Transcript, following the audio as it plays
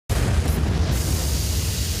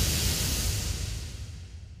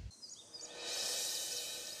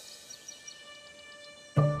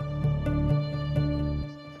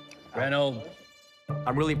Reynold.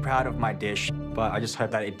 I'm really proud of my dish, but I just hope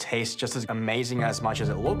that it tastes just as amazing as much as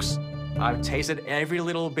it looks. I've tasted every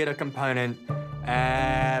little bit of component,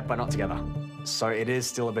 but not together. So it is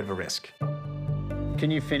still a bit of a risk. Can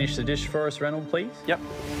you finish the dish for us, Reynold, please? Yep.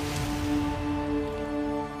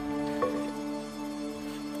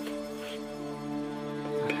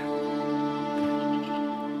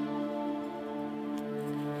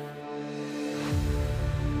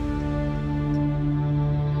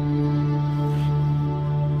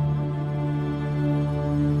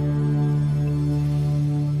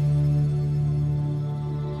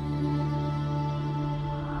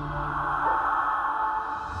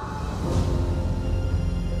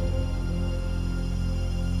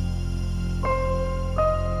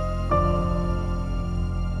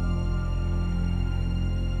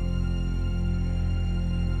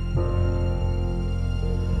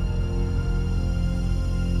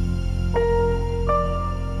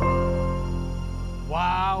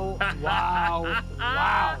 Wow.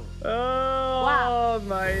 Oh, wow.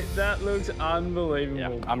 Mate, that looks unbelievable. Yeah,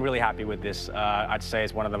 I'm really happy with this. I'd say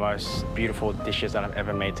it's one of the most beautiful dishes that I've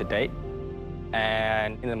ever made to date.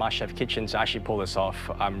 And in the MasterChef kitchen, to actually pull this off,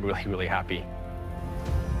 I'm really, really happy.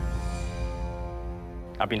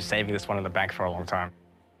 I've been saving this one in the bank for a long time.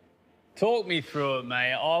 Talk me through it,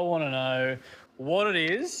 mate. I want to know what it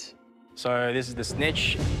is. So this is the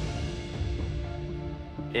Snitch.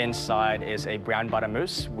 Inside is a brown butter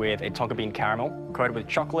mousse with a tonka bean caramel coated with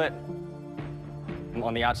chocolate.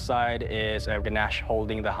 On the outside is a ganache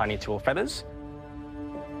holding the honey tulle feathers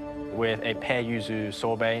with a pear yuzu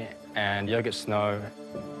sorbet and yogurt snow.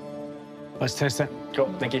 Let's taste it. Cool,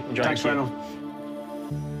 thank you. Enjoy. Thanks, Reynold.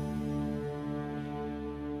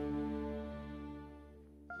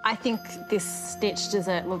 I think this Snitch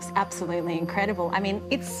dessert looks absolutely incredible. I mean,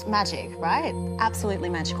 it's magic, right? Absolutely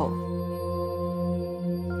magical.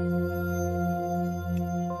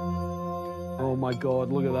 Oh my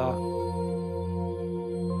God, look at that.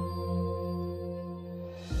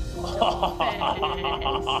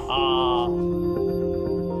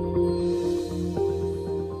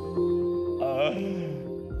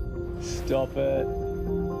 Stop it.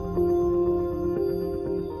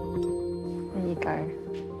 There you go.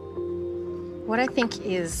 What I think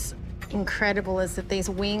is incredible is that these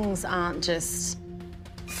wings aren't just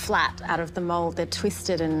flat out of the mold. They're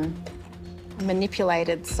twisted and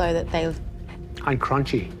manipulated so that they... And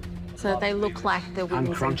crunchy. So that they look like the wings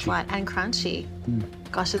And crunchy. flat and crunchy.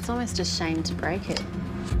 Gosh, it's almost a shame to break it.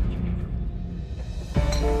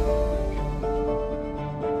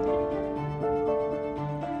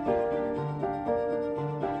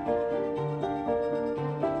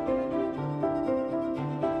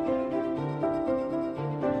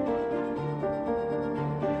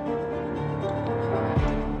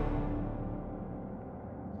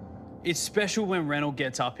 It's special when Reynold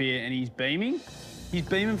gets up here and he's beaming. He's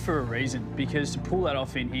beaming for a reason, because to pull that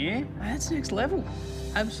off in here, that's next level.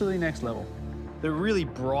 Absolutely next level. The really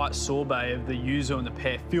bright sorbet of the yuzu and the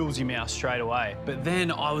pear fills your mouth straight away. But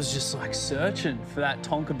then I was just like searching for that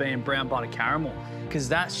tonka bean brown butter caramel, because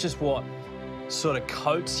that's just what sort of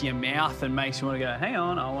coats your mouth and makes you want to go, hang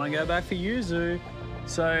on, I want to go back for yuzu.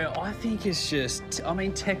 So I think it's just, I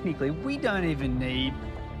mean, technically, we don't even need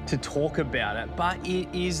to talk about it, but it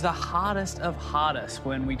is the hardest of hardest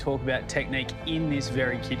when we talk about technique in this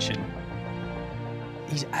very kitchen.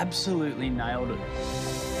 He's absolutely nailed it.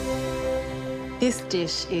 This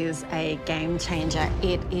dish is a game changer.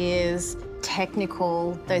 It is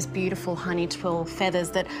technical, those beautiful honey tulle feathers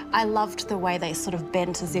that I loved the way they sort of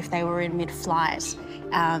bent as if they were in mid-flight.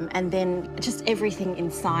 And then just everything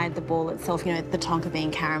inside the ball itself, you know, the tonka bean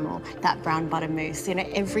caramel, that brown butter mousse, you know,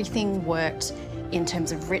 everything worked in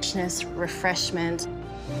terms of richness, refreshment.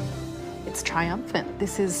 It's triumphant.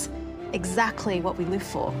 This is exactly what we live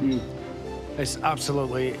for. It's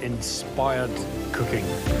absolutely inspired cooking.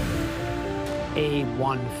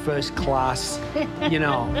 A1, first class, you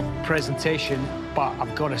know, presentation. But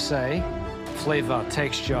I've got to say, flavor,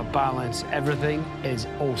 texture, balance, everything is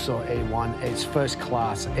also A1. It's first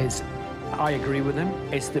class. I agree with him.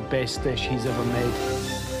 It's the best dish he's ever made.